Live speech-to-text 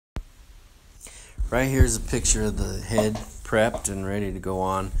Right here's a picture of the head prepped and ready to go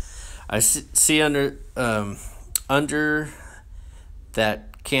on. I see under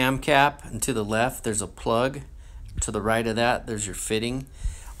that cam cap and to the left there's a plug. To the right of that there's your fitting.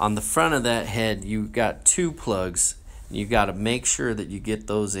 On the front of that head you got two plugs. You got to make sure that you get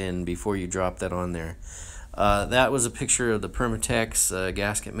those in before you drop that on there. That was a picture of the Permatex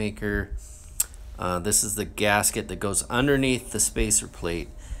gasket maker. This is the gasket that goes underneath the spacer plate,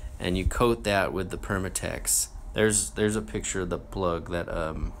 and you coat that with the Permatex. There's a picture of the plug that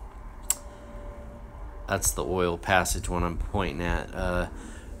that's the oil passage one I'm pointing at.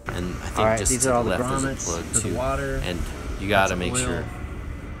 And I think just to the left there's a plug too. Water. And you got to make sure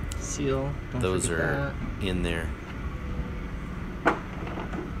seal. Those are in there.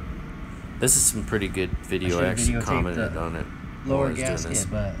 This is some pretty good video. I actually commented on it. Lower gasket,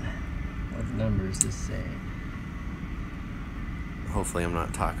 but what numbers does it say? Hopefully I'm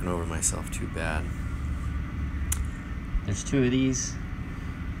not talking over myself too bad. There's two of these.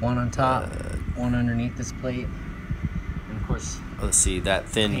 One on top, one underneath this plate. And of course, let's see, that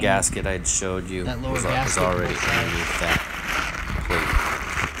thin gasket I showed you was already underneath that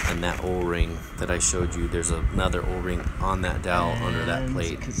plate. And that O-ring that I showed you, there's another O-ring on that dowel under that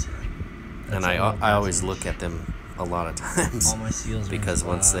plate. And I always look at them a lot of times because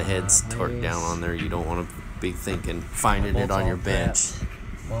once the head's torqued down on there, you don't want to be finding it on your bench.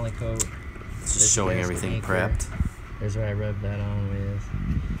 It's just showing everything prepped. There's where I rubbed that on with.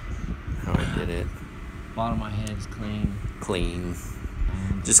 How I did it. Bottom of my head's clean. Clean.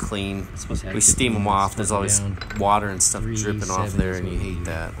 Just clean. We steam them off. There's always water and stuff dripping off there, and you hate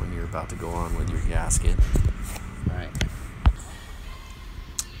that when you're about to go on with your gasket. Right.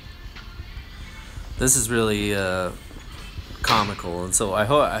 This is really comical, and so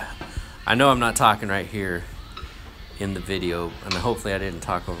I know I'm not talking right here in the video, and hopefully I didn't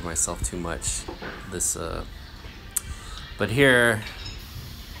talk over myself too much. But here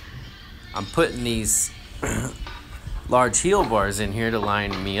I'm putting these large heel bars in here to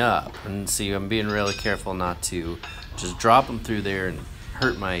line me up, and see, I'm being really careful not to just drop them through there and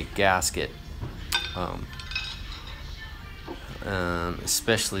hurt my gasket,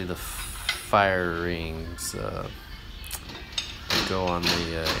 especially the fire rings go on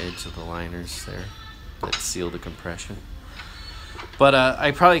the edge of the liners there that seal the compression. But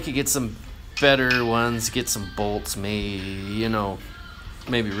I probably could get some better ones, get some bolts, maybe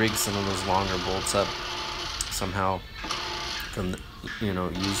rig some of those longer bolts up somehow from the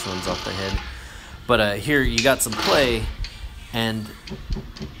used ones off the head. But here you got some play, and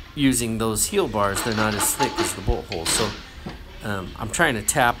using those heel bars, they're not as thick as the bolt holes, so I'm trying to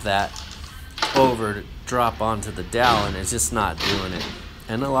tap that over to drop onto the dowel, and it's just not doing it.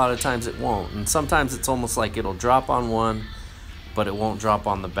 And a lot of times it won't, and sometimes it's almost like it'll drop on one but it won't drop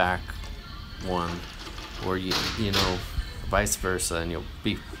on the back one, or vice versa, and you'll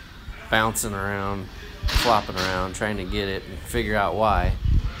be bouncing around, flopping around, trying to get it and figure out why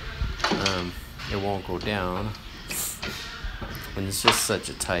it won't go down. And it's just such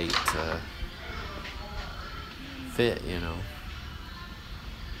a tight fit,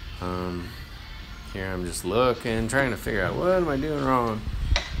 Here I'm just looking, trying to figure out, what am I doing wrong?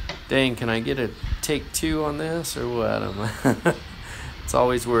 Dang, can I get a take two on this or what? It's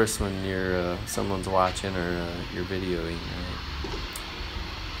always worse when you're someone's watching or you're videoing, right?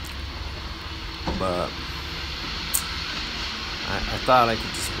 But I thought I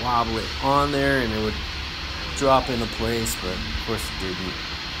could just wobble it on there and it would drop into place, but of course it didn't.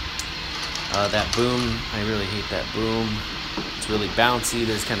 That boom, I really hate that boom. It's really bouncy.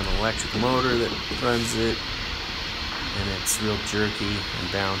 There's kind of an electric motor that runs it, and it's real jerky and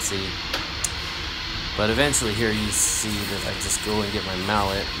bouncy. But eventually here you see that I just go and get my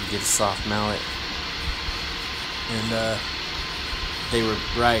mallet. You get a soft mallet, and they were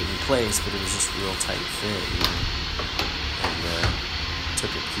right in place, but it was just a real tight fit, and took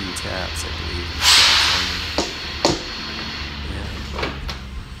a few taps, I believe.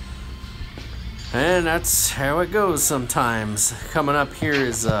 And that's how it goes sometimes. Coming up here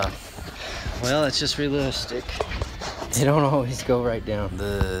is well, it's just realistic. They don't always go right down.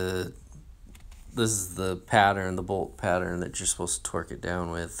 This is the pattern, the bolt pattern that you're supposed to torque it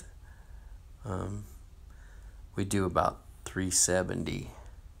down with. We do about 370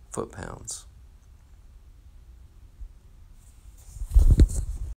 foot-pounds.